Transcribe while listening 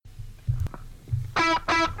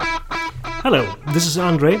Hello, this is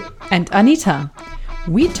Andre. And Anita.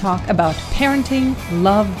 We talk about parenting,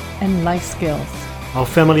 love, and life skills. Our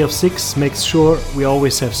family of 6 makes sure we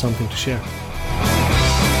always have something to share. The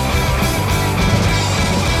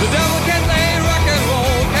devil can play rock and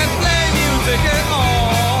roll, can play music at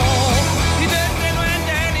all. He didn't when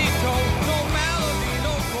Danny told, no melody,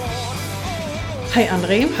 no chord. Hi,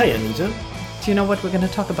 Andre. Hi, Anita. Do you know what we're going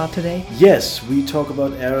to talk about today? Yes, we talk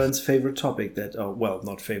about Aaron's favorite topic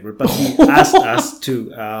not favorite, but he asked us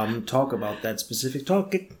to talk about that specific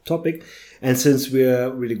topic. And since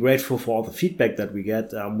we're really grateful for all the feedback that we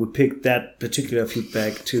get, we picked that particular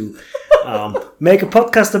feedback to make a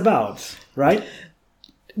podcast about, right?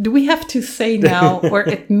 Do we have to say now or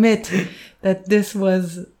admit that this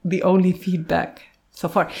was the only feedback so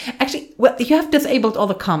far? Actually, well, you have disabled all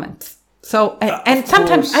the comments. So, and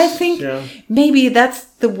sometimes I think maybe that's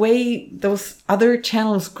the way those other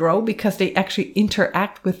channels grow, because they actually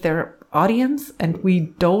interact with their audience and we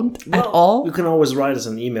don't at all. You can always write us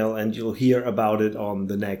an email and you'll hear about it on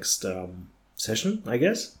the next session, I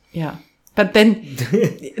guess. Yeah. But then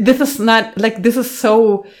this is not like, this is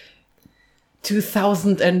so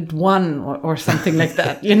 2001 or something like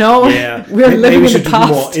that, you know? Yeah. We're living we in should the do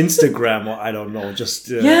more past. Instagram or I don't know,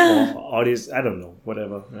 just or audience, I don't know,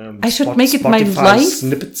 whatever. I should make it my Spotify life.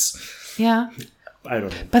 Snippets. Yeah. I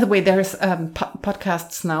don't know. By the way, there's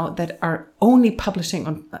podcasts now that are only publishing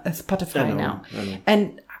on Spotify now. I know.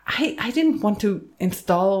 And I didn't want to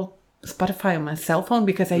install Spotify on my cell phone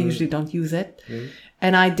because I usually don't use it.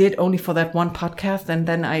 And I did only for that one podcast, and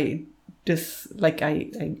then I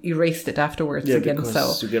erased it afterwards again.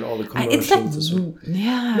 Because So you get all the it's commercials. like,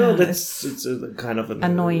 yeah. No, it's a kind of an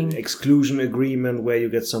annoying exclusion agreement where you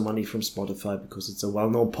get some money from Spotify because it's a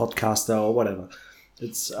well-known podcaster or whatever.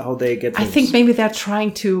 It's how they get I think maybe they're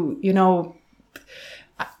trying to,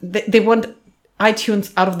 they want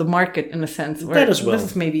iTunes out of the market in a sense. That as well.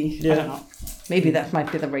 This is maybe, I don't know. Maybe that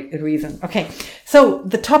might be the reason. Okay. So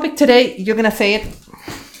the topic today, you're going to say it.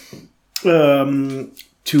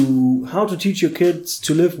 To how to teach your kids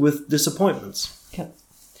to live with disappointments. Yeah.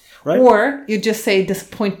 Right? Or you just say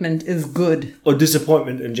disappointment is good. Or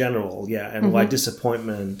disappointment in general, yeah. And why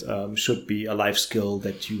disappointment should be a life skill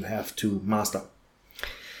that you have to master.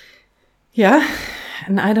 Yeah.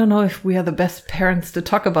 And I don't know if we are the best parents to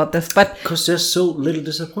talk about this, but... Because there's so little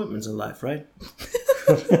disappointments in life, right?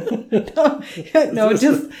 No,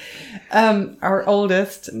 just our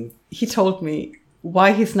oldest, he told me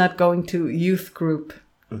why he's not going to youth group.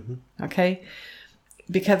 Okay?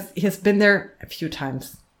 Because he's been there a few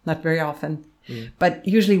times, not very often. But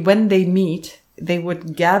usually when they meet, they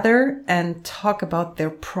would gather and talk about their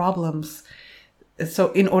problems.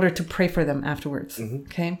 So in order to pray for them afterwards.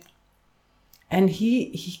 Okay? And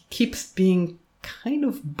he keeps being kind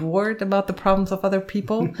of bored about the problems of other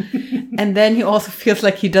people. And then he also feels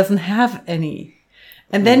like he doesn't have any.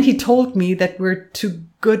 And then he told me that we're two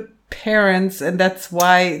good parents and that's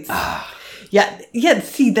why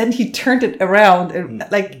see, then he turned it around and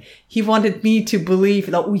like he wanted me to believe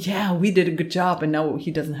that, oh yeah, we did a good job and now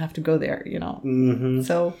he doesn't have to go there,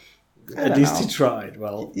 So at least he tried.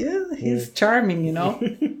 Well, yeah, he's charming,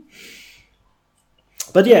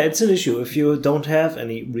 But yeah, it's an issue if you don't have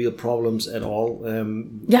any real problems at all.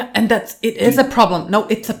 Yeah, and it is a problem. No,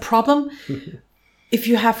 it's a problem if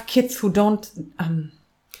you have kids who don't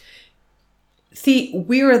see.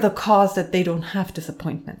 We're the cause that they don't have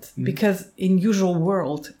disappointments because in usual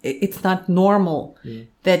world, it's not normal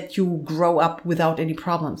that you grow up without any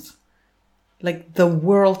problems. Like the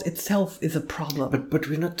world itself is a problem. But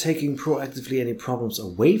we're not taking proactively any problems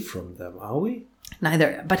away from them, are we?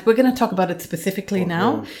 Neither. But we're going to talk about it specifically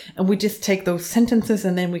now. And we just take those sentences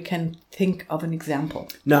and then we can think of an example.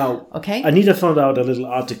 Now, okay? Anita found out a little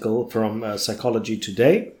article from Psychology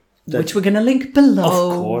Today. Which we're going to link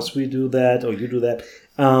below. Of course we do that, or you do that.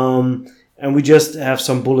 And we just have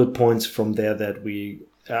some bullet points from there that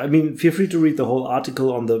feel free to read the whole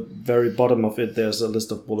article. On the very bottom of it, there's a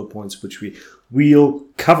list of bullet points which we will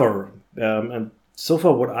cover. And so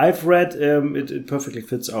far, what I've read, it perfectly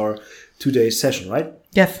fits our today's session, right?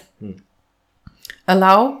 Yes.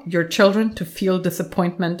 Allow your children to feel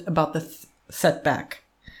disappointment about the setback.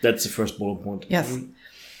 That's the first bullet point. Yes.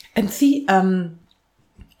 And see,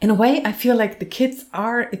 in a way, I feel like the kids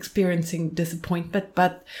are experiencing disappointment,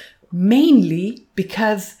 but mainly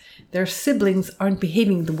because their siblings aren't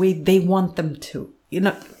behaving the way they want them to.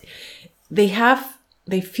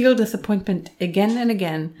 They feel disappointment again and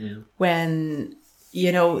again when,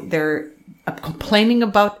 they're complaining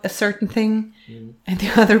about a certain thing and the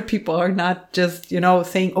other people are not just,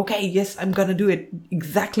 saying, okay, yes, I'm going to do it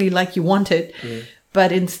exactly like you want it.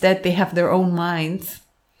 But instead they have their own minds.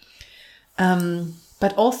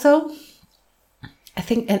 But also, I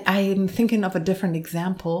think, and I'm thinking of a different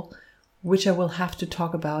example, which I will have to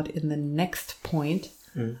talk about in the next point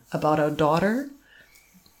about our daughter.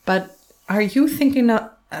 But are you thinking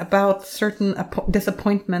about certain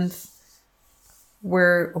disappointments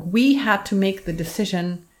where we had to make the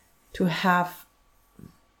decision to have,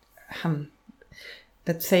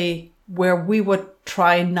 let's say, where we would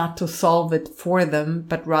try not to solve it for them,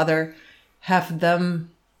 but rather have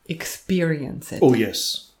them experience it? Oh,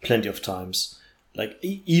 yes. Plenty of times. Like,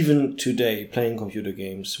 even today, playing computer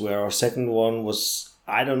games, where our second one was,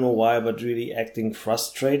 I don't know why, but really acting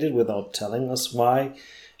frustrated without telling us why.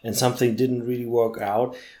 And something didn't really work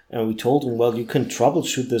out. And we told him, well, you can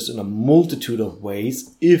troubleshoot this in a multitude of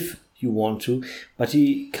ways if you want to. But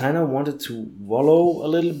he kind of wanted to wallow a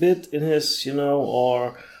little bit in his,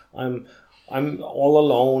 or I'm all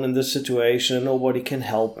alone in this situation. Nobody can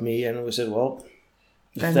help me. And we said, well,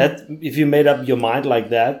 if you made up your mind like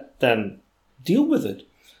that, then deal with it.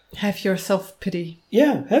 Have your self-pity.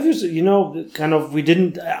 Yeah, have your, kind of,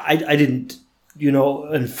 I didn't,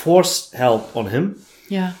 enforce help on him.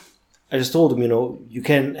 Yeah. I just told him, you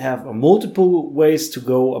can have multiple ways to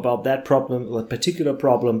go about that problem, a particular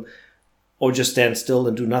problem, or just stand still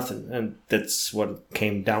and do nothing. And that's what it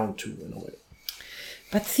came down to in a way.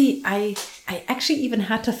 But see, I actually even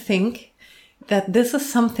had to think that this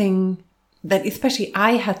is something that especially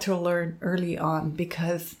I had to learn early on,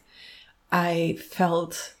 because I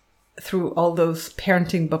felt through all those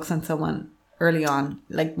parenting books and so on early on,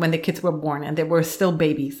 like when the kids were born and they were still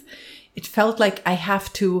babies, it felt like I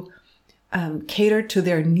have to cater to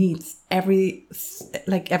their needs every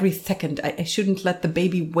second. I shouldn't let the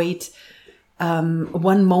baby wait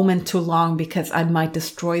one moment too long, because I might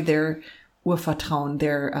destroy their Urvertrauen,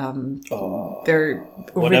 their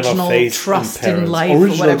original trust in life,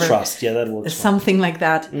 original or whatever. Trust, yeah, that works. Something like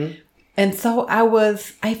that. And so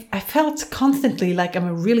I felt constantly like I'm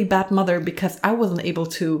a really bad mother, because I wasn't able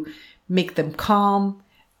to make them calm,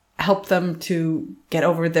 help them to get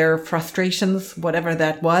over their frustrations, whatever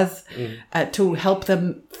that was, to help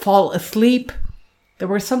them fall asleep. There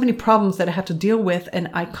were so many problems that I had to deal with, and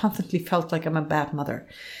I constantly felt like I'm a bad mother.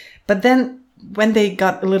 But then when they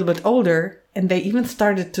got a little bit older and they even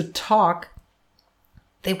started to talk,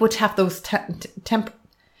 they would have those temper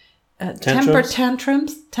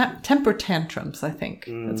tantrums, I think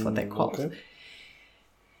that's what they're called. Okay.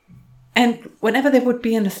 And whenever they would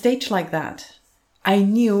be in a stage like that, I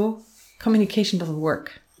knew communication doesn't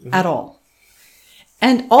work at all.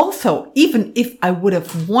 And also, even if I would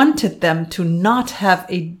have wanted them to not have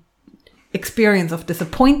a experience of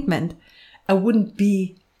disappointment, I wouldn't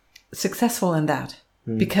be successful in that,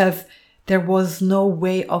 because there was no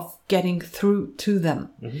way of getting through to them.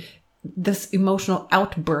 This emotional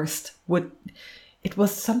outburst it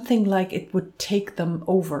was something like it would take them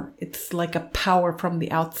over. It's like a power from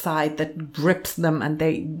the outside that grips them, and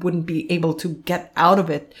they wouldn't be able to get out of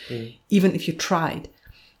it, even if you tried.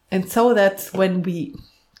 And so that's when we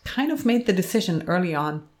kind of made the decision early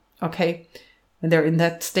on, okay, when they're in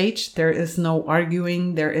that stage, there is no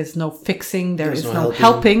arguing, there is no fixing, there is no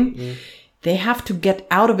helping. They have to get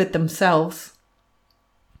out of it themselves.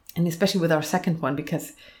 And especially with our second one,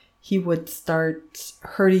 because he would start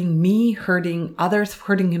hurting me, hurting others,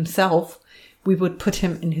 hurting himself. We would put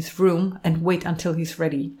him in his room and wait until he's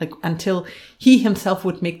ready, like until he himself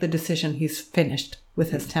would make the decision he's finished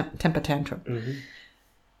with his temper tantrum.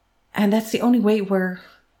 And that's the only way where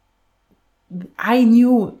I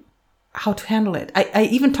knew how to handle it. I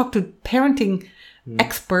even talked to parenting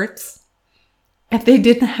experts, and they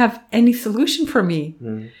didn't have any solution for me.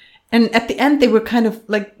 And at the end, they were kind of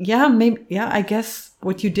like, I guess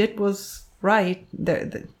what you did was right.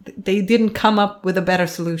 They didn't come up with a better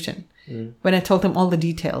solution when I told them all the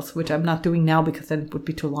details, which I'm not doing now because then it would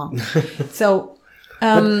be too long. So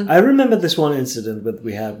I remember this one incident that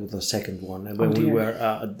we had with the second one, and when we were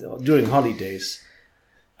during holidays.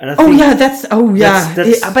 And I think that's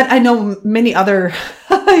but I know many other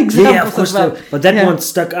examples. Yeah, of course. as well. But that one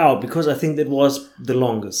stuck out because I think that was the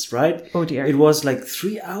longest, right? Oh dear. It was like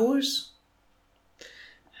 3 hours.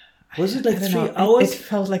 Was it like 3 hours? It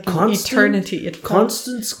felt like an eternity.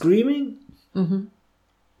 Constant screaming?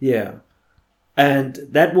 Yeah. And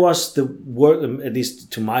that was the worst, at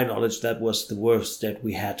least to my knowledge, that was the worst that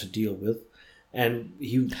we had to deal with. And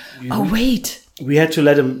we had to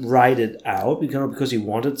let him ride it out because he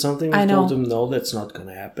wanted something. We told him, no, that's not going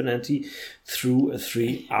to happen. And he threw a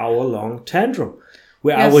 3-hour-long tantrum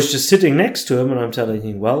where I was just sitting next to him and I'm telling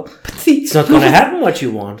him, well, it's not going to happen what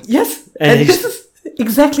you want. Yes. And this is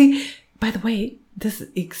exactly, by the way, this is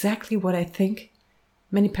exactly what I think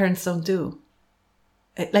many parents don't do.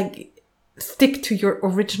 Like, stick to your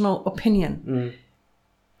original opinion.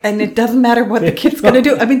 And it doesesn't matter what the kid's going to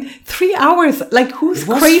do. I mean, 3 hours, like who's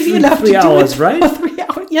crazy enough to do hours, it right? for 3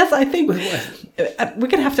 hours? Yes, I think we're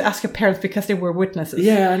going to have to ask your parents because they were witnesses.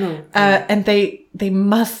 Yeah, I know. And they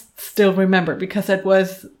must still remember because it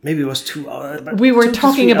was... Maybe it was 2 hours. But we were 2 to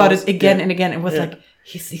talking 3 about hours. it again Yeah. and again. It was Yeah. like,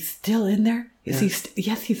 is he still in there? Is he?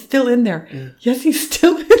 Yes, he's still in there. Yeah. Yes, he's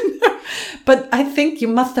still in there. But I think you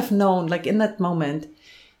must have known, like in that moment,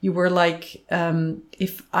 you were like,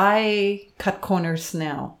 if I cut corners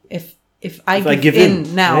now, if I give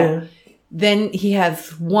in now, then he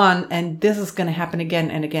has won, and this is going to happen again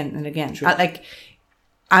and again and again. Sure.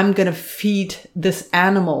 I'm going to feed this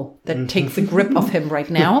animal that takes a grip of him right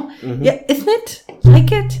now. Yeah, isn't it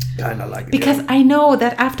like it? Kind of like it. Because I know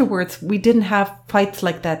that afterwards we didn't have fights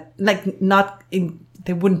like that. Like not in,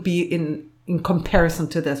 they wouldn't be in comparison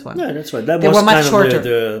to this one. Yeah, that's right. That They was were much kind shorter.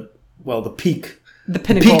 of the peak. The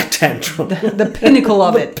pinnacle. Peak tantrum. The pinnacle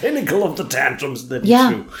of it. The pinnacle of the tantrums that Yeah.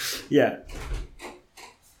 he threw. Yeah.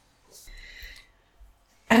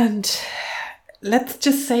 And let's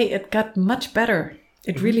just say it got much better.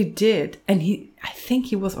 It really did. And I think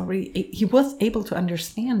he was able to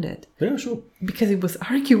understand it Yeah, sure. because he was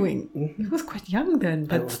arguing. He was quite young then,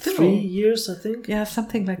 but still. 3 years, I think. Yeah,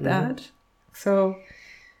 something like that. So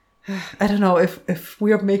I don't know if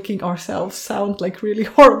we are making ourselves sound like really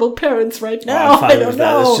horrible parents right now. I'm fine I don't with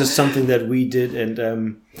that. know. It's just something that we did,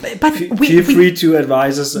 and But feel free to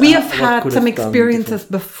advise us. We have what had could some have done experiences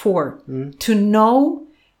before to know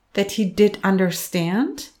that he did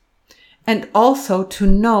understand, and also to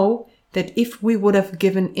know that if we would have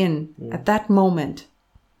given in at that moment,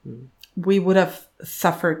 we would have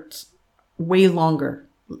suffered way longer.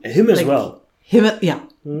 differently. Him as Like, well. Him, yeah.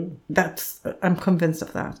 I'm convinced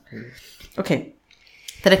of that. Okay.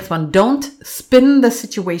 The next one. Don't spin the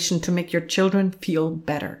situation to make your children feel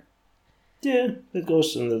better. Yeah, it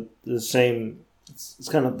goes in the same. It's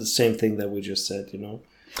kind of the same thing that we just said, you know.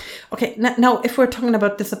 Okay. Now, if we're talking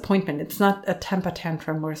about disappointment, it's not a temper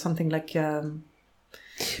tantrum or something like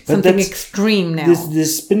something that's- extreme now.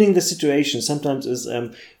 This spinning the situation sometimes is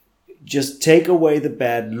just take away the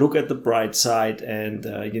bad, look at the bright side, and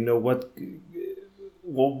you know what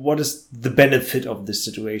is the benefit of this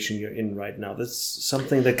situation you're in right now? That's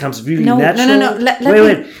something that comes really natural. No.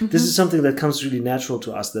 Wait. This is something that comes really natural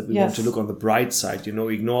to us, that we want Yes. to look on the bright side, you know,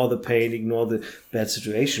 ignore the pain, ignore the bad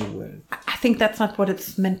situation we're in. I think that's not what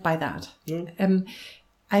it's meant by that.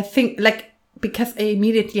 I think, because I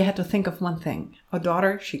immediately had to think of one thing. Our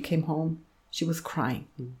daughter, she came home, she was crying.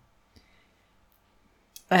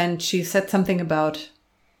 And she said something about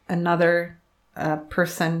another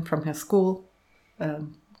person from her school,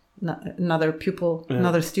 another pupil,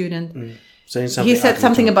 another student. Saying something He said ugly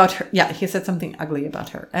something to her. about her. Yeah, he said something ugly about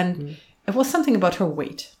her. And it was something about her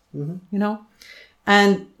weight, you know?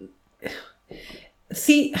 And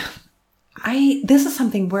see, this is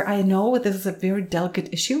something where I know this is a very delicate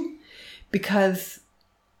issue, because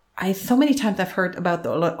so many times I've heard about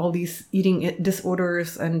all these eating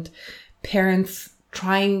disorders and parents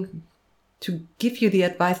trying to give you the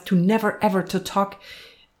advice to never ever to talk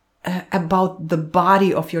about the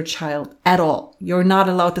body of your child at all. You're not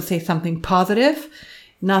allowed to say something positive,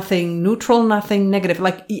 nothing neutral, nothing negative.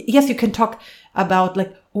 Like, yes, you can talk about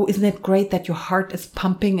like, oh, isn't it great that your heart is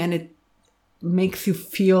pumping and it makes you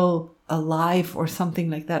feel alive or something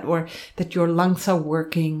like that, or that your lungs are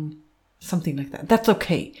working, something like that. That's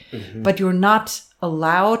okay. But you're not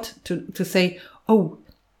allowed to say, oh,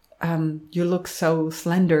 you look so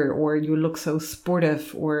slender, or you look so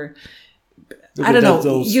sportive, or I don't know.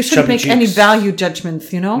 those You shouldn't chubby make any cheeks. value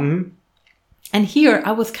judgments, you know? And here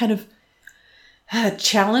I was kind of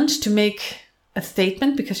challenged to make a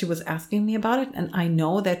statement because she was asking me about it. And I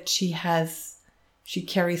know that she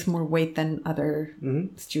carries more weight than other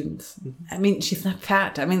students. I mean, she's not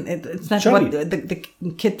fat. I mean, it's not Chubby. what the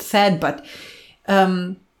kid said, but,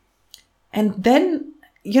 and then,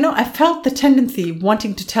 you know, I felt the tendency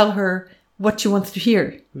wanting to tell her what she wants to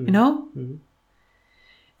hear, you know?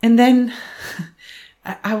 And then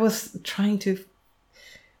I was trying to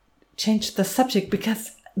change the subject,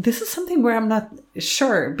 because this is something where I'm not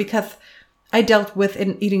sure, because I dealt with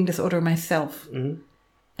an eating disorder myself.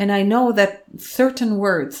 And I know that certain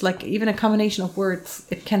words, like even a combination of words,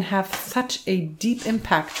 it can have such a deep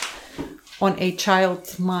impact on a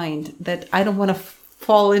child's mind that I don't want to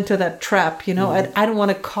fall into that trap, you know? I don't want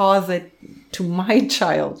to cause it to my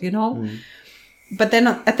child, you know? But then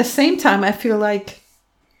at the same time, I feel like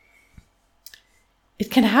it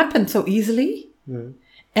can happen so easily.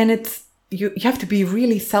 And it's you have to be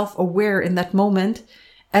really self-aware in that moment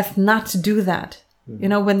as not to do that. You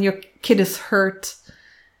know, when your kid is hurt,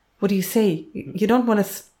 what do you say? You don't want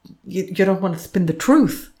to, you don't want to spin the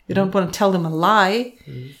truth. You don't want to tell them a lie.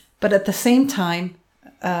 But at the same time,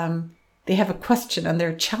 they have a question and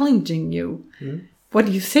they're challenging you. What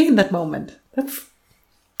do you say in that moment?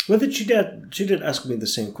 Well, she did ask me the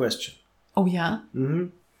same question. Oh, yeah?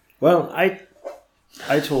 Well,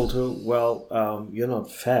 I told her, well, you're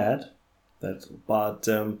not fat, but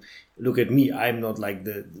look at me. I'm not like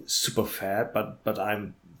the super fat, but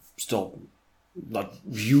I'm still not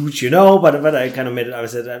huge, But I kind of made it. I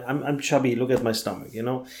said, I'm chubby. Look at my stomach,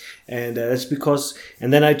 And that's because.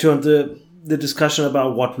 And then I turned the discussion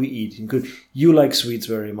about what we eat. You like sweets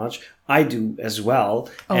very much. I do as well,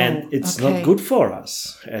 and it's not good for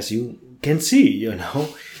us, as you can see,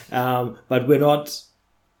 But we're not.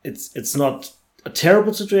 It's not a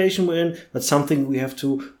terrible situation we're in, but something we have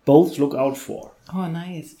to both look out for. Oh,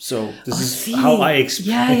 nice. So this is how I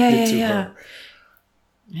explain it to her.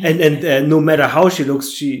 Yeah. And no matter how she looks,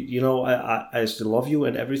 I still love you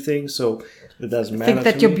and everything. So it doesn't matter. Think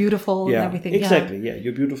that you're beautiful and everything. Exactly. Yeah,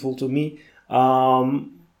 you're beautiful to me.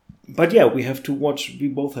 But yeah, we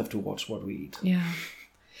both have to watch what we eat. Yeah.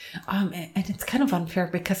 And it's kind of unfair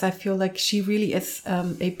because I feel like she really is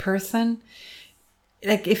a person.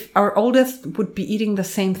 Like if our oldest would be eating the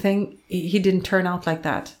same thing, he didn't turn out like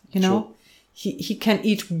that. Sure. He can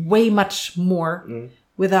eat way much more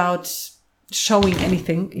without showing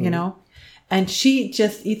anything, and she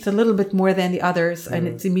just eats a little bit more than the others and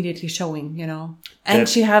it's immediately showing, and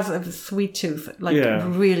she has a sweet tooth,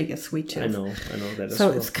 really a sweet tooth. I know that.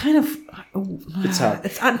 So it's kind of, it's hard.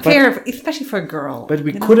 It's unfair, especially for a girl. But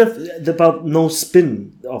we could have, about no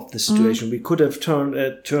spin of the situation, we could have turned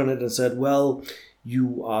it and said, well,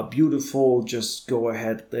 you are beautiful, just go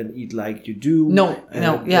ahead and eat like you do.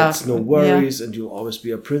 That's no worries, and you'll always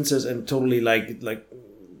be a princess, and totally like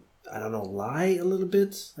I don't know, lie a little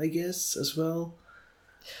bit, I guess, as well.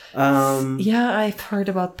 I've heard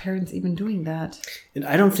about parents even doing that. And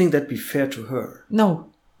I don't think that'd be fair to her.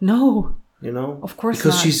 No. Of course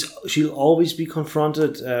because not. she'll always be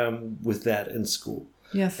confronted with that in school.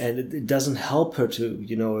 Yes. And it doesn't help her to,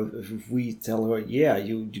 if we tell her, yeah,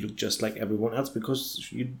 you look just like everyone else, because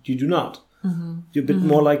you do not. You're a bit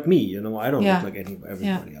more like me, I don't look like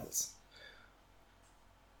everybody else.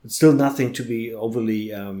 It's still nothing to be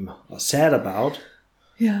overly sad about.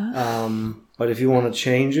 Yeah. But if you want to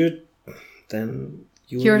change it, then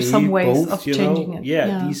here are some ways of changing it.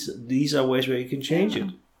 Yeah, these are ways where you can change it.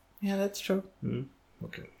 Yeah, that's true.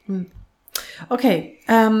 Okay. Okay.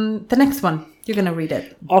 The next one. You're going to read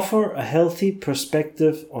it. Offer a healthy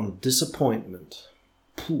perspective on disappointment.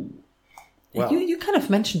 Pooh. Well, You kind of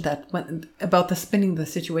mentioned that about the spinning the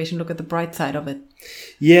situation. Look at the bright side of it.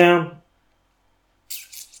 Yeah.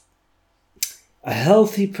 A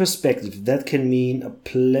healthy perspective, that can mean a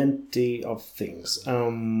plenty of things.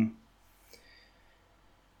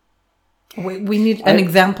 We need an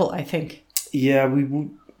example, I think. Yeah,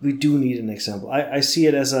 we do need an example. I see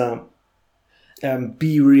it as a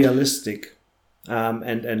be realistic,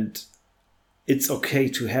 and it's okay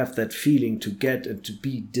to have that feeling, to get and to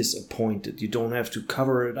be disappointed. You don't have to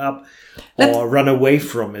cover it up or run away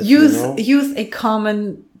from it. Use a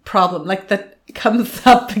common problem like that comes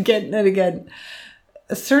up again and again.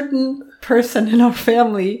 A certain person in our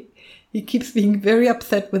family, he keeps being very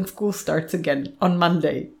upset when school starts again on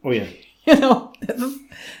Monday. Oh yeah.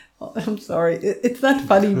 I'm sorry, it's not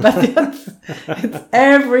funny, but it's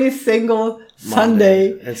every single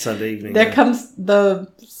Sunday and Sunday evening. There comes the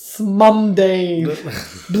Smum Day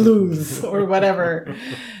blues or whatever,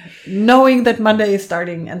 knowing that Monday is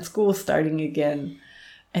starting and school starting again,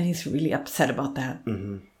 and he's really upset about that.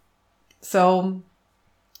 So,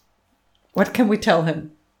 what can we tell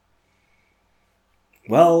him?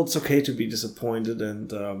 Well, it's okay to be disappointed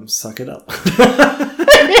and suck it up.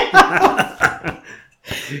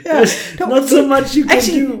 Not so much you can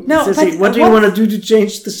do. No, what do you want to do to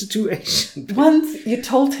change the situation? Once you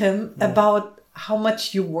told him about how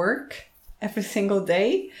much you work every single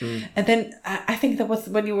day, and then I think that was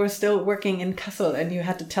when you were still working in Kassel, and you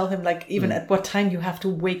had to tell him even at what time you have to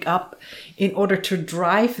wake up in order to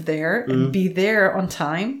drive there and be there on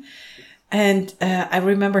time. And I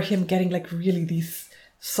remember him getting really these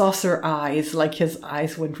saucer eyes, like his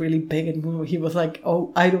eyes went really big, and he was like,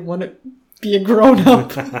 "Oh, I don't want to be a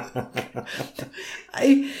grown-up."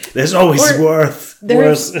 There's always worse.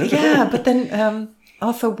 Yeah, but then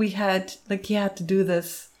also he had to do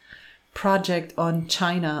this project on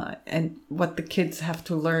China and what the kids have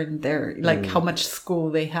to learn there, how much school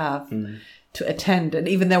they have to attend, and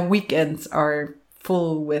even their weekends are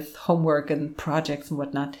full with homework and projects and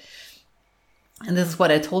whatnot. And this is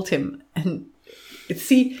what I told him, and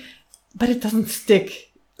but it doesn't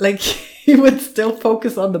stick. like he would still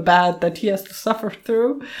focus on the bad that he has to suffer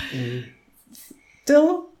through.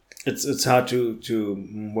 Still, It's hard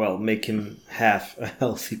to make him have a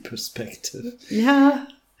healthy perspective. yeah,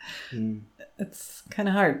 it's kind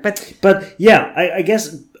of hard. But yeah, I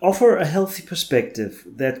guess offer a healthy perspective.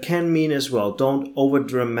 That can mean as well. Don't over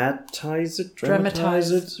dramatize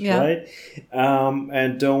it, yeah. right?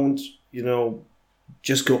 And don't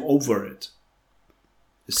just go over it.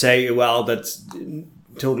 Say, well, that's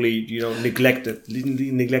totally neglect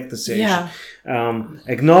the situation. Yeah.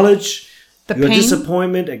 Acknowledge The your pain.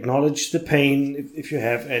 disappointment. Acknowledge the pain if you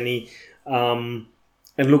have any, and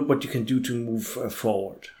look what you can do to move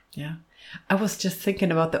forward. Yeah. I was just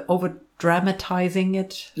thinking about the over dramatizing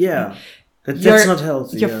it. Yeah, that's not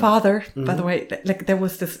healthy. Your yeah. father, by the way, like there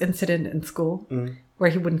was this incident in school where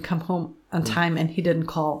he wouldn't come home on time and he didn't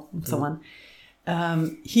call and so on.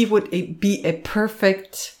 He would be a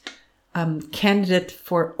perfect candidate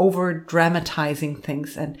for over dramatizing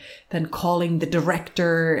things and then calling the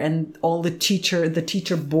director and all the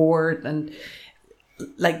teacher board and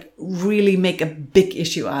like really make a big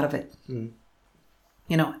issue out of it.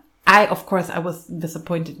 I was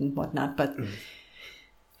disappointed and whatnot, but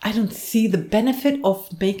I don't see the benefit of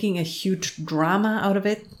making a huge drama out of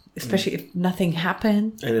it, especially if nothing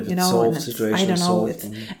happened. And if it's solved, situation I don't know. solved.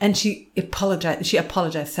 And she apologized. She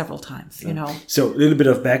apologized several times. So a little bit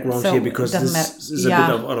of background So here, because it doesn't this matter. is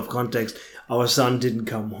Yeah. a bit out of context. Our son didn't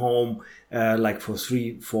come home for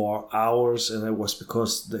 3-4 hours, and it was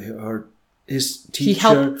because his teacher. He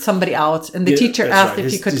helped somebody out, and the teacher that's asked right.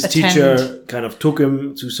 if he could his attend. teacher kind of took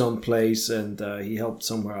him to some place, and he helped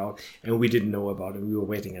somewhere out, and we didn't know about it. We were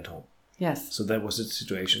waiting at home. Yes. So that was the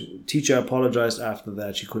situation. Teacher apologized after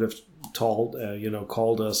that. She could have called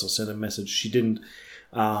us or sent a message. She didn't.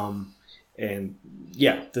 And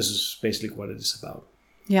yeah, this is basically what it is about.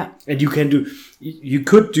 Yeah. And you could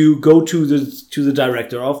go to the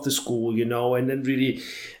director of the school, and then really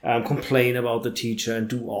complain about the teacher and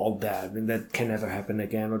do all that. And that can never happen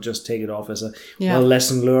again, or just take it off as a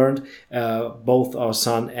lesson learned. Both our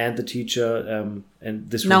son and the teacher, and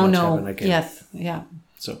this will not happen again. Yes. Yeah.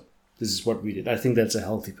 So this is what we did. I think that's a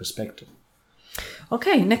healthy perspective.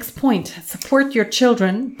 Okay, next point. Support your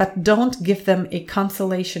children, but don't give them a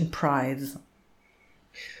consolation prize.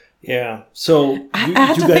 Yeah. So I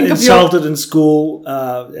had you to got think of insulted in school,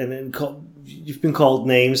 and then you've been called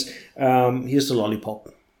names. Here's the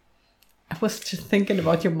lollipop. I was just thinking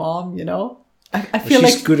about your mom, I feel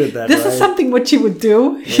she's like good at that, this right? is something what she would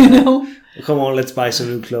do, Come on, let's buy some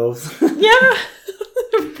new clothes. Yeah,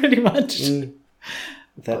 pretty much.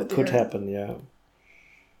 That could happen, yeah.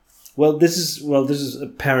 Well, this is a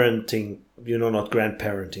parenting, not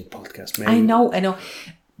grandparenting podcast. Maybe. I know,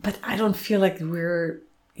 but I don't feel like we're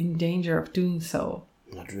in danger of doing so.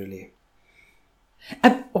 Not really.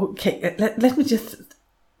 Okay, let me just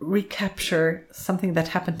recapture something that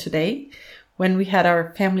happened today when we had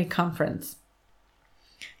our family conference.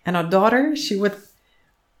 And our daughter,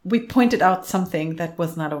 we pointed out something that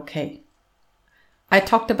was not okay. I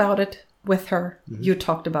talked about it with her. Mm-hmm. You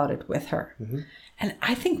talked about it with her. Mm-hmm. And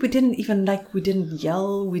I think we didn't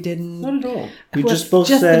yell. We didn't. Not at all. We just both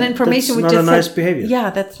said an information. that's not a nice behavior.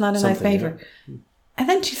 Yeah, that's not a nice behavior. Yeah. And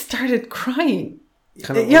then she started crying.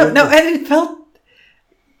 Kind of and it felt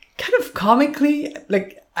kind of comically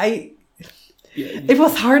like it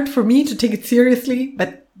was hard for me to take it seriously,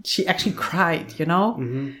 but she actually cried,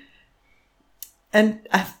 Mm-hmm. And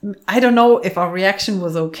I don't know if our reaction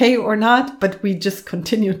was okay or not, but we just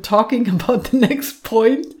continued talking about the next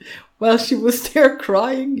point while she was there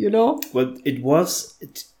crying, Well,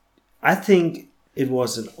 I think it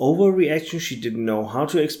was an overreaction. She didn't know how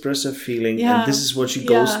to express her feeling, and this is what she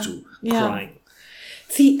goes to, crying.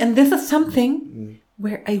 See, and this is something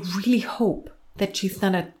where I really hope that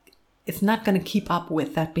it's not going to keep up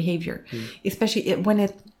with that behavior, especially when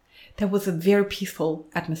there was a very peaceful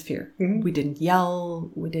atmosphere. Mm-hmm. We didn't yell.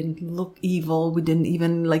 We didn't look evil. We didn't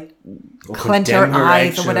even clench our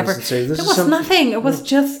eyes or whatever. There was nothing. It was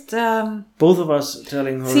just both of us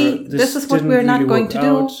telling her, "See, this is what we're not going to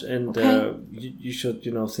do, and you should,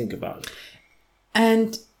 think about it."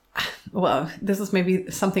 And well, this is maybe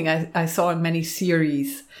something I saw in many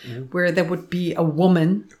series where there would be a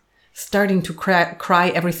woman starting to cry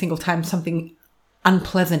every single time something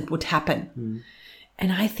unpleasant would happen. Mm.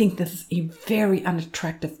 And I think this is a very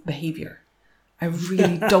unattractive behavior. I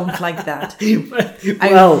really don't like that.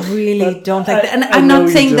 I really don't like that. And I'm not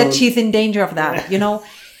saying that she's in danger of that,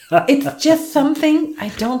 It's just something I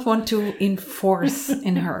don't want to enforce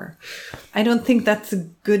in her. I don't think that's a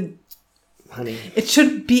good... Honey. It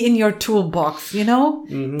should be in your toolbox,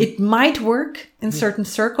 Mm-hmm. It might work in certain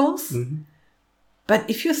circles, But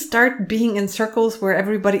if you start being in circles where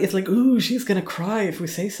everybody is like, ooh, she's going to cry if we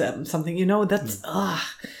say something, you know, that's,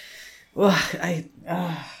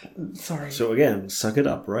 sorry. So again, suck it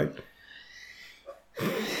up, right?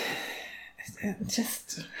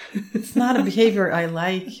 It's not a behavior I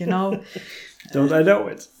like, you know. Don't I know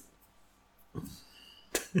it?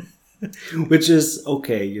 Which is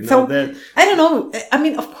okay, you know. So, that I don't know. I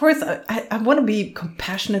mean, of course, I want to be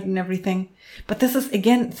compassionate and everything. But this is,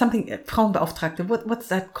 again, something, Frauenbeauftragte, what's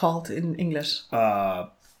that called in English?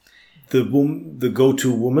 the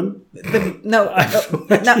go-to woman.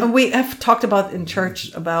 No, we have talked about in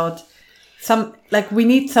church about we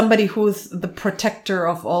need somebody who's the protector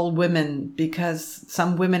of all women, because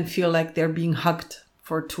some women feel like they're being hugged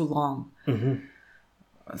for too long. Mm-hmm.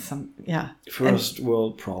 First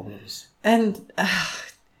world problems. And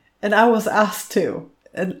I was asked to,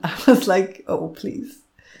 and I was like, oh, please.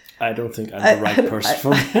 I don't think I'm the right person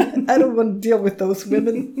for that. I don't want to deal with those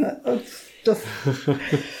women. Just,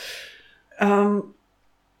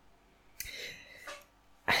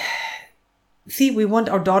 see, we want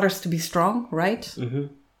our daughters to be strong, right? Mm-hmm.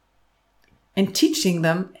 And teaching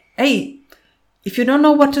them, hey, if you don't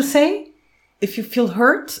know what to say, if you feel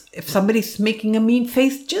hurt, if somebody's making a mean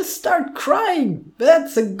face, just start crying.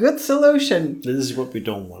 That's a good solution. This is what we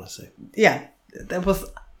don't want to say. Yeah, that was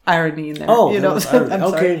irony in there. Oh, you know, I'm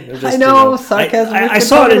sorry. I know, sarcasm. I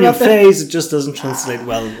saw it in your face. It just doesn't translate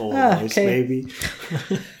well always, okay. Maybe.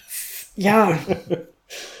 Yeah.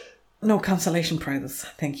 No consolation prizes.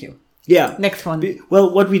 Thank you. Yeah. Next one.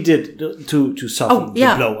 Well, what we did to soften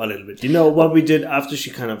the blow a little bit. You know, what we did after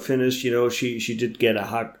she kind of finished, you know, she did get a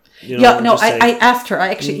hug. You know, I asked her. I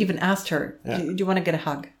actually even asked her, do you want to get a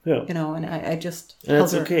hug? Yeah. You know, and I just and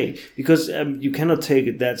that's okay. Because you cannot take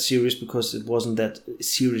it that serious, because it wasn't that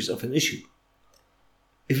serious of an issue.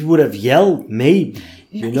 If you would have yelled, maybe,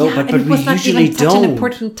 you know, but we was not usually even such don't. an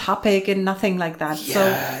important topic and nothing like that. Yeah,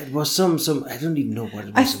 so it was some. I don't even know what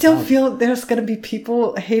it was. I still feel there's going to be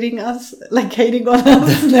people hating us, like hating on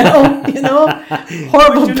us now, you know,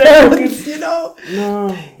 horrible parents, you know.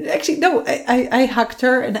 No, actually, no. I hugged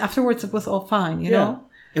her, and afterwards it was all fine, you know.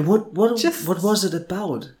 And what was it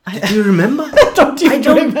about? Do you remember? I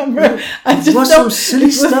don't remember. It was some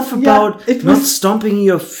silly stuff about not stomping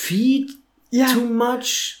your feet. Yeah. Too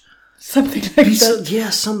much, something like that. Yeah,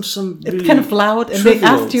 some. Really it's kind of loud, and they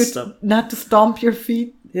asked you not to stomp your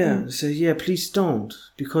feet. Yeah, so please don't,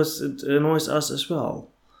 because it annoys us as well.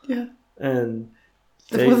 Yeah, and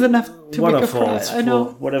it was enough to make her cry. I know,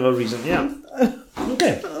 for whatever reason. Yeah.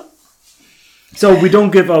 Okay. So we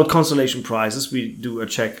don't give out consolation prizes. We do a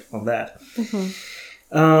check on that. Mm-hmm.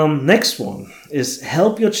 Next one is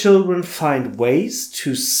help your children find ways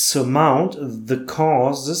to surmount the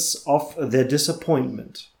causes of their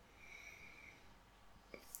disappointment.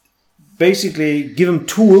 Basically, give them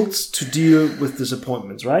tools to deal with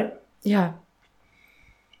disappointments, right? Yeah.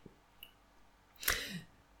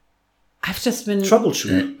 I've just been...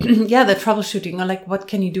 Troubleshooting. Yeah, the troubleshooting. Or like, what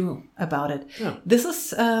can you do about it? Yeah. This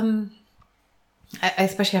is... I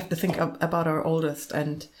especially have to think about our oldest,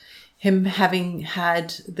 and him having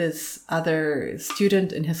had this other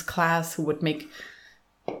student in his class who would make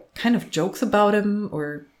kind of jokes about him,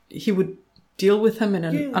 or he would deal with him in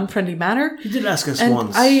an unfriendly manner. He did ask us and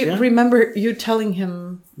once. I remember you telling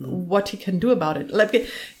him what he can do about it. Like,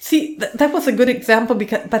 see, that was a good example,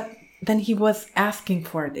 but then he was asking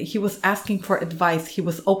for it. He was asking for advice. He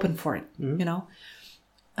was open for it, you know.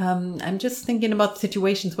 I'm just thinking about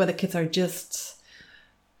situations where the kids are just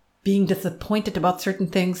being disappointed about certain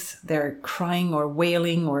things. They're crying or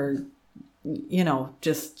wailing or, you know,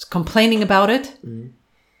 just complaining about it. Mm.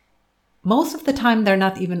 Most of the time, they're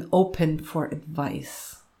not even open for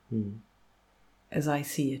advice, as I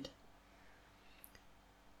see it.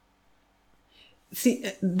 See,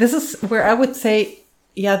 this is where I would say,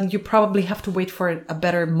 yeah, you probably have to wait for a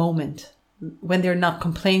better moment when they're not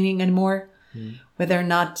complaining anymore, where they're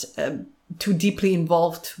not too deeply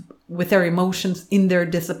involved with their emotions in their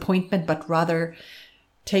disappointment, but rather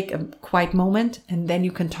take a quiet moment, and then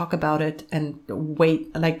you can talk about it and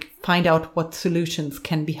wait, like find out what solutions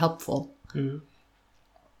can be helpful. Mm-hmm.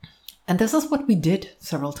 And this is what we did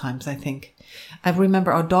several times, I think. I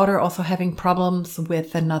remember our daughter also having problems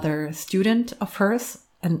with another student of hers,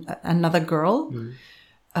 and another girl.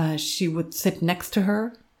 Mm-hmm. She would sit next to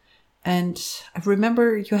her, and I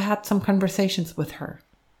remember you had some conversations with her.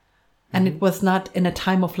 And it was not in a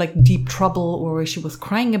time of like deep trouble or where she was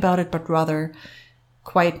crying about it, but rather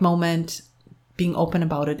quiet moment, being open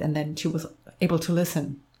about it. And then she was able to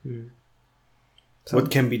listen.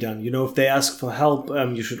 what can be done? If they ask for help,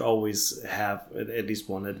 you should always have at least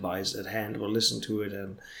one advice at hand, or listen to it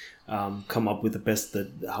and come up with the best.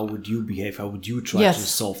 How would you behave? How would you try Yes. to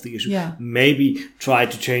solve the issue? Yeah. Maybe try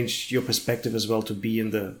to change your perspective as well, to be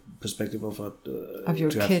in the perspective of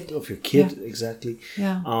your kid. Of your kid, exactly.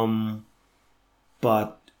 Yeah.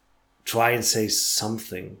 But try and say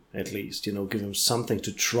something at least. Give them something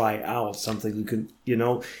to try out. Something you can.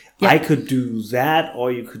 I could do that,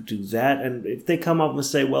 or you could do that. And if they come up and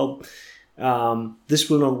say, well, this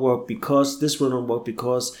will not work because,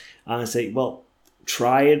 I say, well,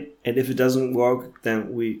 try it, and if it doesn't work,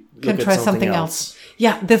 then we Can look try at something else.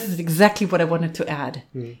 Yeah, this is exactly what I wanted to add.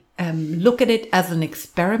 Look at it as an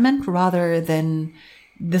experiment rather than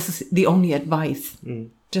this is the only advice.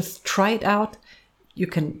 Just try it out. You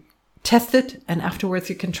can test it, and afterwards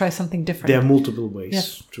you can try something different. There are multiple ways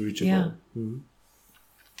Yes. to reach a Yeah. goal.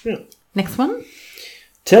 Yeah. Next one.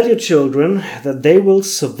 Tell your children that they will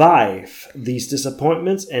survive these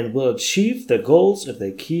disappointments and will achieve their goals if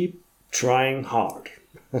they keep trying hard.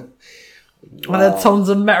 Well, that sounds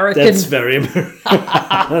American. That's very American.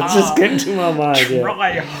 That just came to my mind. Yeah.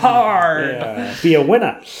 Try hard. Yeah. Be a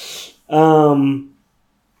winner.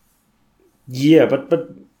 Yeah, but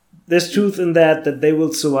there's truth in that they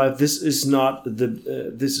will survive. This is not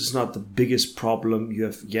the biggest problem you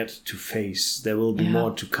have yet to face. There will be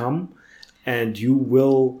more to come, and you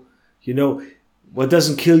will, what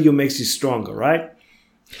doesn't kill you makes you stronger, right?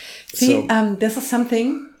 See, this is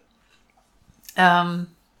something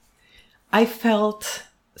I felt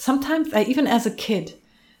sometimes, even as a kid,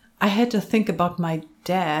 I had to think about my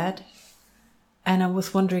dad, and I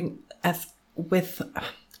was wondering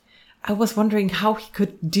how he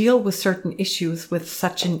could deal with certain issues with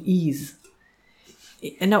such an ease.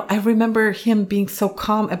 I remember him being so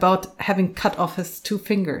calm about having cut off his 2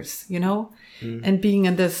 fingers, and being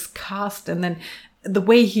in this cast, and then the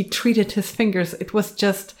way he treated his fingers,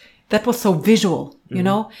 that was so visual,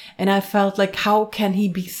 and I felt like, how can he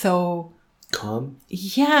be so calm?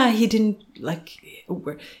 Yeah, he didn't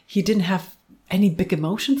have any big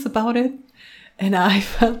emotions about it. And I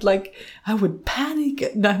felt like I would panic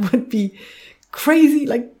and I would be crazy.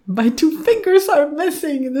 Like, my 2 fingers are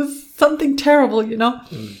missing and there's something terrible,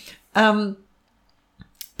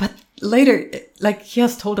 But later, he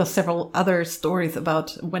has told us several other stories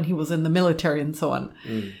about when he was in the military and so on.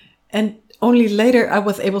 And only later I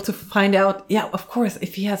was able to find out, of course,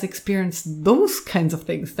 if he has experienced those kinds of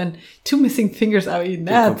things, then 2 missing fingers,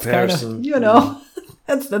 that's kind of,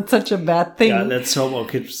 that's not such a bad thing. Yeah, let's hope our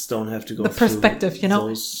kids don't have to go through perspective,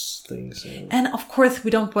 those things. Yeah. And of course, we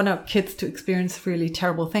don't want our kids to experience really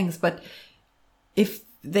terrible things, but if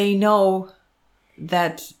they know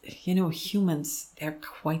that, humans, they're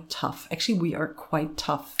quite tough. Actually, we are quite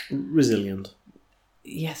tough. Resilient.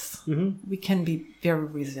 Yes, we can be very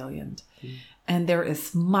resilient. And there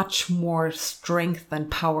is much more strength and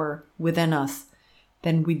power within us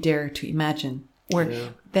than we dare to imagine, or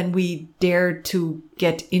than we dare to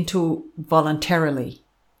get into voluntarily.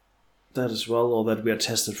 That as well, or that we are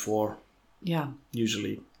tested for. Yeah.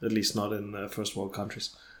 Usually, at least not in first world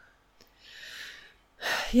countries.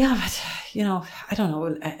 Yeah, but, I don't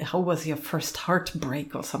know, how was your first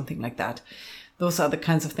heartbreak or something like that? Those are the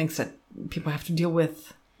kinds of things that people have to deal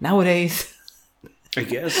with nowadays. I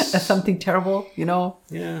guess. As something terrible,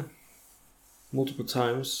 Yeah. Multiple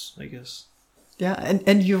times, I guess. Yeah,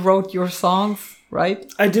 and you wrote your songs,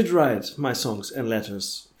 right? I did write my songs and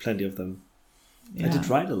letters, plenty of them. Yeah. I did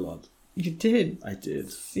write a lot. You did. I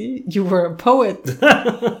did. See, you were a poet.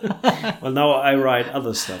 Well, now I write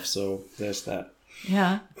other stuff, so there's that.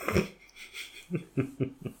 Yeah.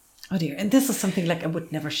 Oh dear, and this is something I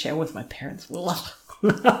would never share with my parents.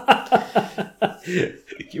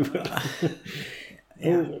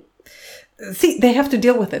 Yeah. See, they have to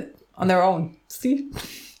deal with it on their own. See?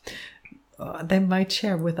 They might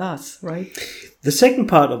share with us, right? The second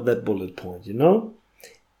part of that bullet point,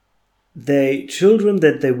 children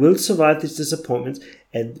that they will survive these disappointments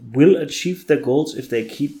and will achieve their goals if they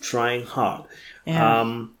keep trying hard.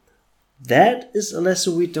 Yeah. That is a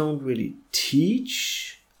lesson we don't really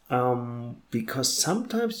teach, because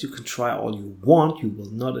sometimes you can try all you want, you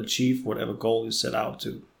will not achieve whatever goal you set out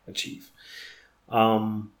to achieve.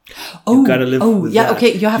 You gotta live with that.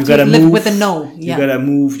 Okay, you have to live with a no. Yeah. You gotta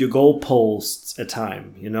move your goalposts a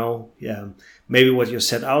time, Yeah. Maybe what you're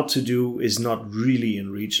set out to do is not really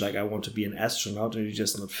in reach. Like, I want to be an astronaut, and you're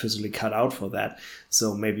just not physically cut out for that.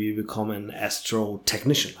 So maybe you become an astro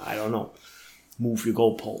technician. I don't know. Move your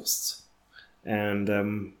goalposts.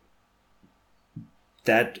 And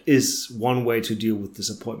that is one way to deal with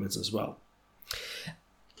disappointments as well.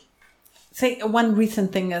 say one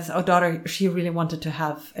recent thing is our daughter, she really wanted to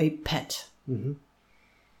have a pet.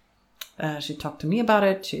 She talked to me about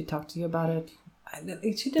it. She talked to you about it.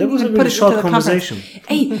 She didn't That was a even really put it short into the conversation.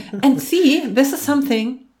 Hey, and see, this is something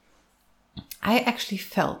I actually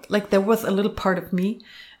felt like there was a little part of me,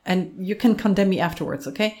 and you can condemn me afterwards,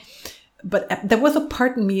 okay? But there was a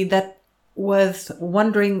part in me that was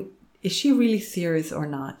wondering, is she really serious or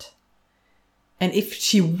not? And if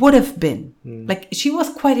she would have been, like she was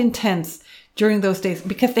quite intense during those days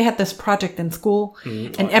because they had this project in school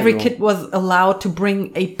and every kid was allowed to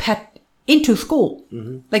bring a pet into school.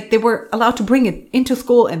 Like they were allowed to bring it into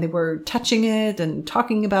school and they were touching it and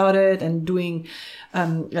talking about it and doing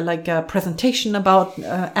like a presentation about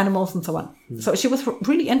animals and so on. So she was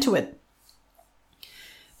really into it.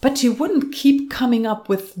 But she wouldn't keep coming up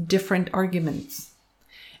with different arguments.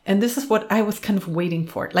 And this is what I was kind of waiting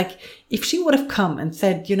for. Like, if she would have come and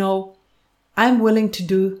said, you know, I'm willing to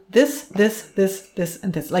do this,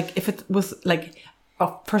 and this. Like, if it was like,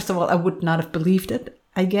 first of all, I would not have believed it,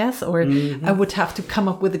 I guess. Or I would have to come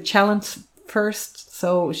up with a challenge first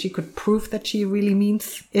so she could prove that she really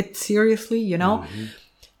means it seriously, you know.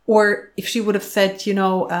 Or if she would have said, you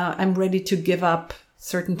know, I'm ready to give up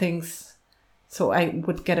certain things so I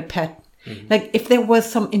would get a pet. Like, if there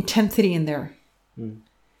was some intensity in there,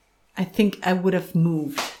 I think I would have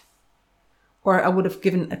moved, or I would have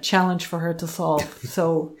given a challenge for her to solve,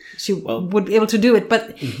 so she would be able to do it.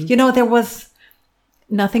 But you know, there was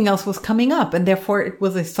nothing else was coming up, and therefore it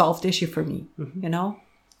was a solved issue for me. You know,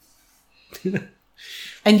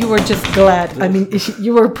 and you were just glad. I mean,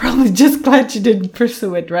 you were probably just glad she didn't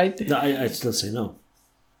pursue it, right? No, I'd still say no.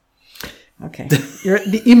 Okay, you're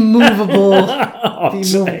the immovable.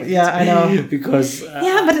 Object. Yeah, I know. Because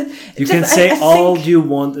Yeah, but you can say all you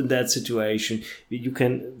want in that situation. You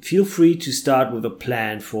can feel free to start with a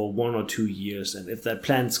plan for 1 or 2 years, and if that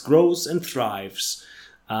plan grows and thrives,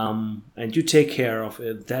 and you take care of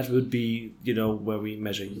it, that would be, you know, where we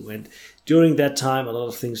measure you. And during that time, a lot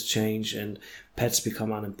of things change, and pets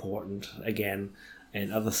become unimportant again,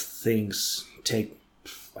 and other things take,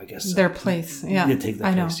 I guess, their place. Yeah, they take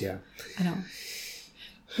their place. Yeah. I know.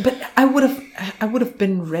 But I would have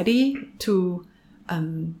been ready to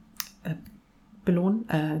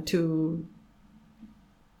belohn, to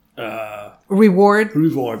reward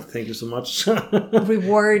Thank you so much.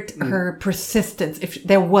 reward her persistence if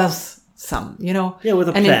there was some, you know, with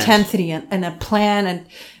a an plan. intensity and a plan and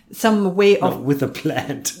some way of With a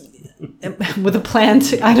plant. with a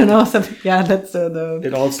plant. I don't know. Some, yeah, that's the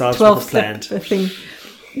It all starts 12 with a plant. step thing.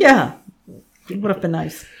 Yeah, it would have been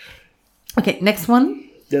nice. Okay, next one.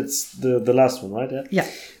 That's the last one, right? Yeah.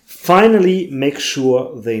 Finally, make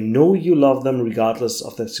sure they know you love them regardless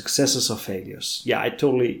of their successes or failures. Yeah, I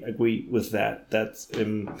totally agree with that. That's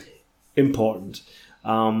important.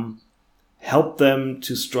 Help them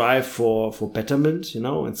to strive for betterment, you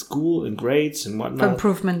know, in school, in grades and whatnot. For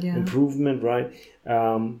improvement, yeah. Improvement, right?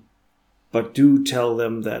 But do tell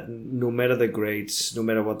them that no matter their grades, no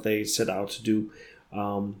matter what they set out to do,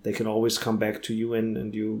 they can always come back to you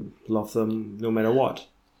and you love them no matter what.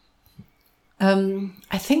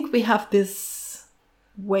 I think we have this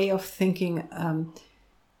way of thinking.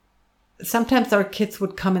 Sometimes our kids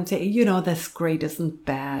would come and say, you know, this grade isn't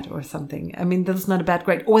bad or something. I mean, this is not a bad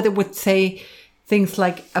grade. Or they would say things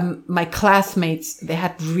like, my classmates, they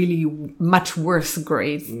had really much worse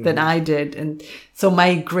grades than I did. And so my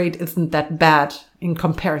grade isn't that bad in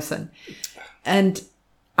comparison. And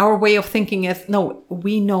our way of thinking is, no,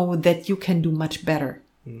 we know that you can do much better.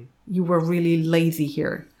 You were really lazy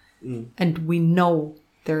here. And we know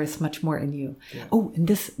there is much more in you. Yeah. Oh, and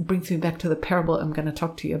this brings me back to the parable I'm going to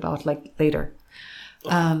talk to you about like later.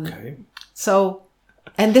 Okay. So,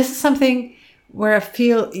 and this is something where I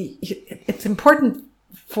feel it's important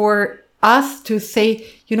for us to say,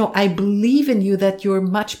 you know, I believe in you that you're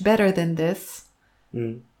much better than this.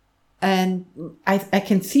 And I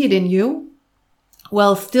can see it in you,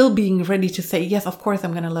 while still being ready to say, yes, of course,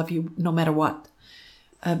 I'm going to love you no matter what.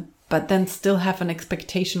 But then still have an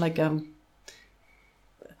expectation, like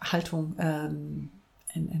Haltung,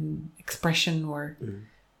 an expression or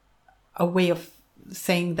a way of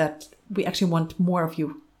saying that we actually want more of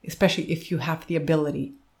you, especially if you have the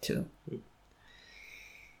ability to.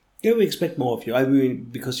 Yeah, we expect more of you. I mean,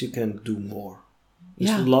 because you can do more. We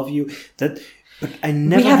still love you. But I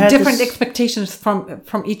never. We have had different this... expectations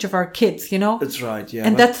from each of our kids, you know. That's right. Yeah,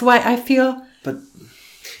 and that's why I feel. But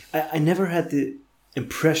I never had the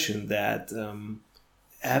impression that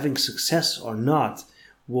having success or not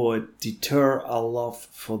would deter our love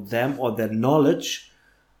for them or their knowledge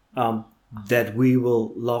that we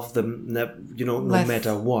will love them, you know, no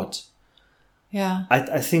matter what. Yeah.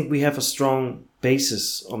 I think we have a strong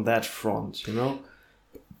basis on that front, you know?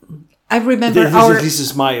 I remember This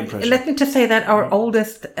is my impression. let me just say that our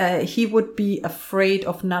oldest, he would be afraid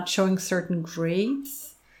of not showing certain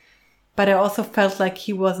grades. But I also felt like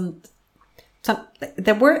he wasn't,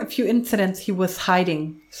 there were a few incidents he was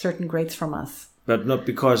hiding certain grades from us. But not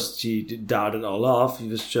because he doubted all off. He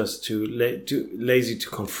was just too lazy to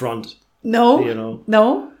confront. No, You know?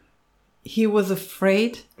 no. He was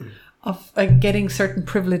afraid of getting certain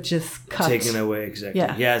privileges cut. Taken away, exactly.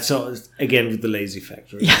 Yeah. Yeah, so again with the lazy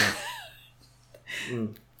factor. Yeah. You know?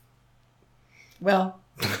 Well,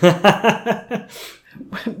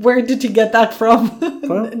 where did you get that from?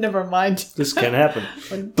 Well, Never mind. This can happen.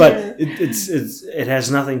 Oh, But dear. it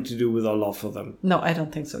has nothing to do with our love for them. No, I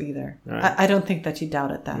don't think so either. Right. I don't think that he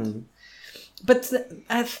doubted that. But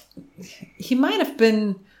he might have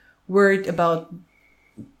been worried about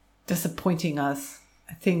disappointing us.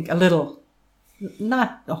 I think a little,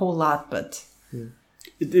 not a whole lot, but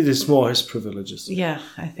It is more his privileges. yeah,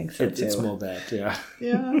 I think so too. It's more that, yeah.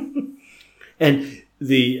 Yeah. And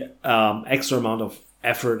the extra amount of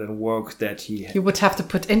effort and work that he He would have to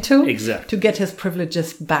put into Exactly. to get his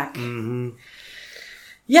privileges back.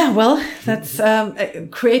 Yeah, well, that's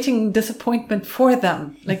creating disappointment for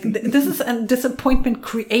them. Like this is a disappointment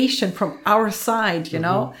creation from our side, you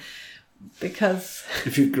know, because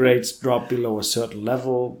if your grades drop below a certain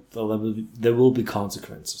level, well, there will be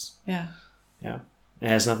consequences. yeah, Yeah, it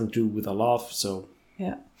has nothing to do with our love. So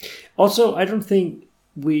yeah, also, I don't think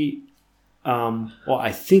we, or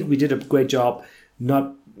I think we did a great job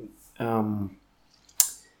not,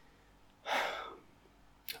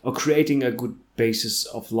 or creating a good basis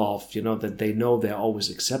of love. You know, that they know they're always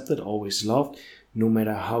accepted, always loved, no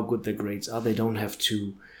matter how good their grades are. They don't have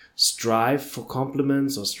to strive for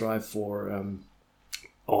compliments or strive for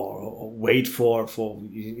or wait for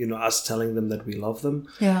you know us telling them that we love them,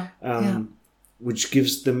 yeah, yeah. which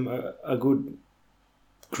gives them a good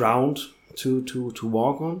ground to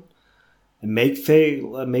walk on and make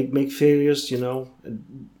failures. You know,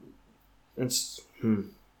 it's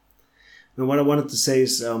No, what I wanted to say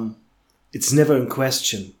is it's never in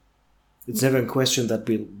question. It's never in question that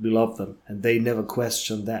we love them, and they never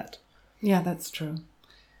question that. Yeah, that's true.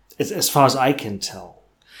 As far as I can tell.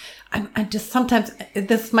 I'm just sometimes,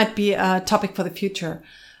 this might be a topic for the future.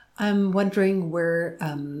 I'm wondering where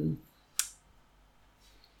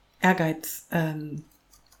Ehrgeiz,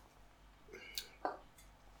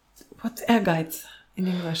 what's Ehrgeiz in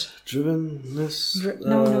English? Drivenness?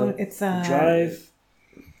 No, it's drive.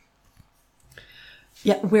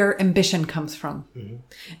 Yeah, where ambition comes from.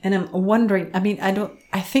 And I'm wondering, I mean,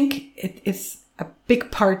 I think it is a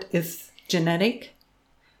big part is genetic.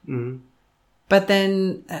 But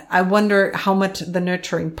then I wonder how much the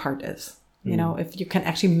nurturing part is. You know, if you can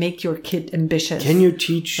actually make your kid ambitious. Can you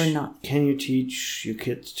teach or not? Can you teach your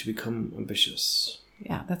kids to become ambitious?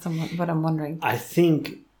 Yeah, that's what I'm wondering. I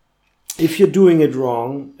think if you're doing it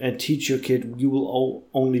wrong and teach your kid, you will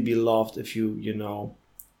only be loved if you know,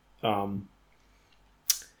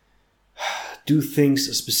 do things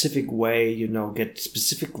a specific way, you know, get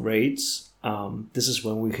specific grades. This is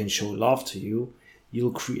when we can show love to you.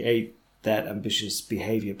 You'll create that ambitious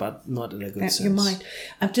behavior, but not in a good sense. You might.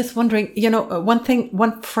 I'm just wondering, you know,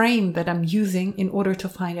 one frame that I'm using in order to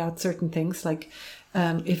find out certain things, like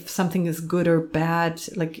if something is good or bad,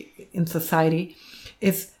 like in society,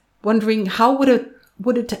 is wondering how would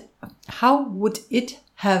it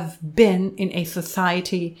have been in a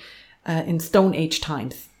society in Stone Age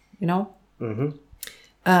times, you know?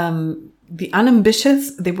 The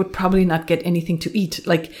unambitious, they would probably not get anything to eat.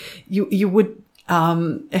 Like you would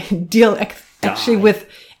deal actually with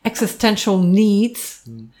existential needs,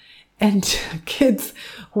 and kids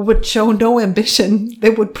who would show no ambition, they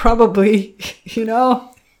would probably, you know,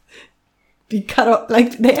 be cut off.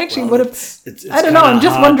 Like they actually would have. It's I don't know. I'm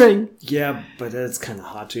just wondering. Yeah, but that's kind of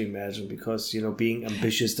hard to imagine because, you know, being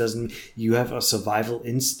ambitious doesn't. You have a survival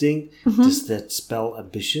instinct. Does that spell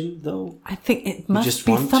ambition though? I think it You must just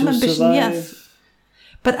be want some to ambition. survive? Yes,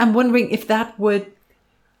 but I'm wondering if that would,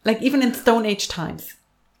 like, even in Stone Age times,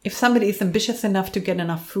 if somebody is ambitious enough to get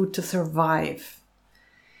enough food to survive,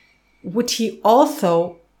 would he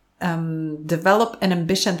also develop an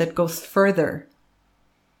ambition that goes further?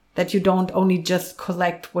 That you don't only just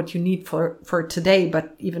collect what you need for today,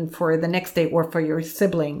 but even for the next day or for your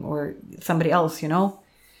sibling or somebody else, you know?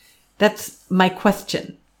 That's my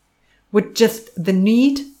question. Would just the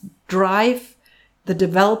need drive the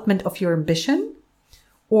development of your ambition?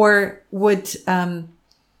 Or would,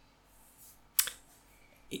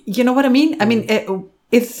 you know what I mean? I mean,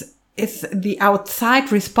 is the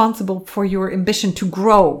outside responsible for your ambition to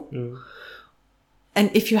grow? And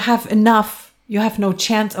if you have enough, you have no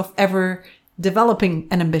chance of ever developing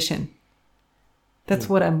an ambition. That's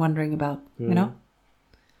what I'm wondering about, you know?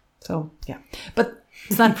 So, yeah. But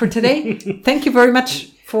it's not for today. Thank you very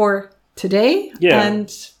much for today. Yeah. And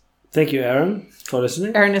Thank you, Aaron, for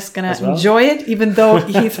listening. Aaron is going As to well. enjoy it, even though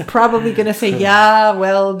he's probably going to say, yeah,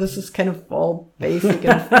 well, this is kind of all basic.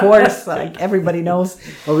 And of course, like everybody knows,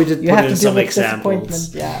 Well, we did you put have in to deal some with examples.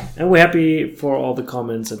 disappointment. Yeah. And we're happy for all the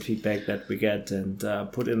comments and feedback that we get and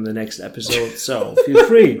put in the next episode. So feel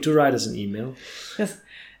free to write us an email. Yes.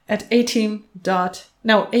 At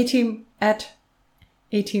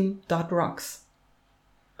ateam.rocks.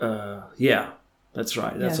 Yeah, that's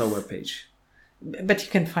right. That's Yes. our webpage. But you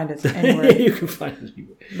can find it anywhere You can find it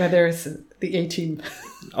anywhere. where there is the A-Team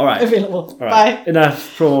All right. available. All right. Bye.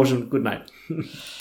 Enough promotion. Good night.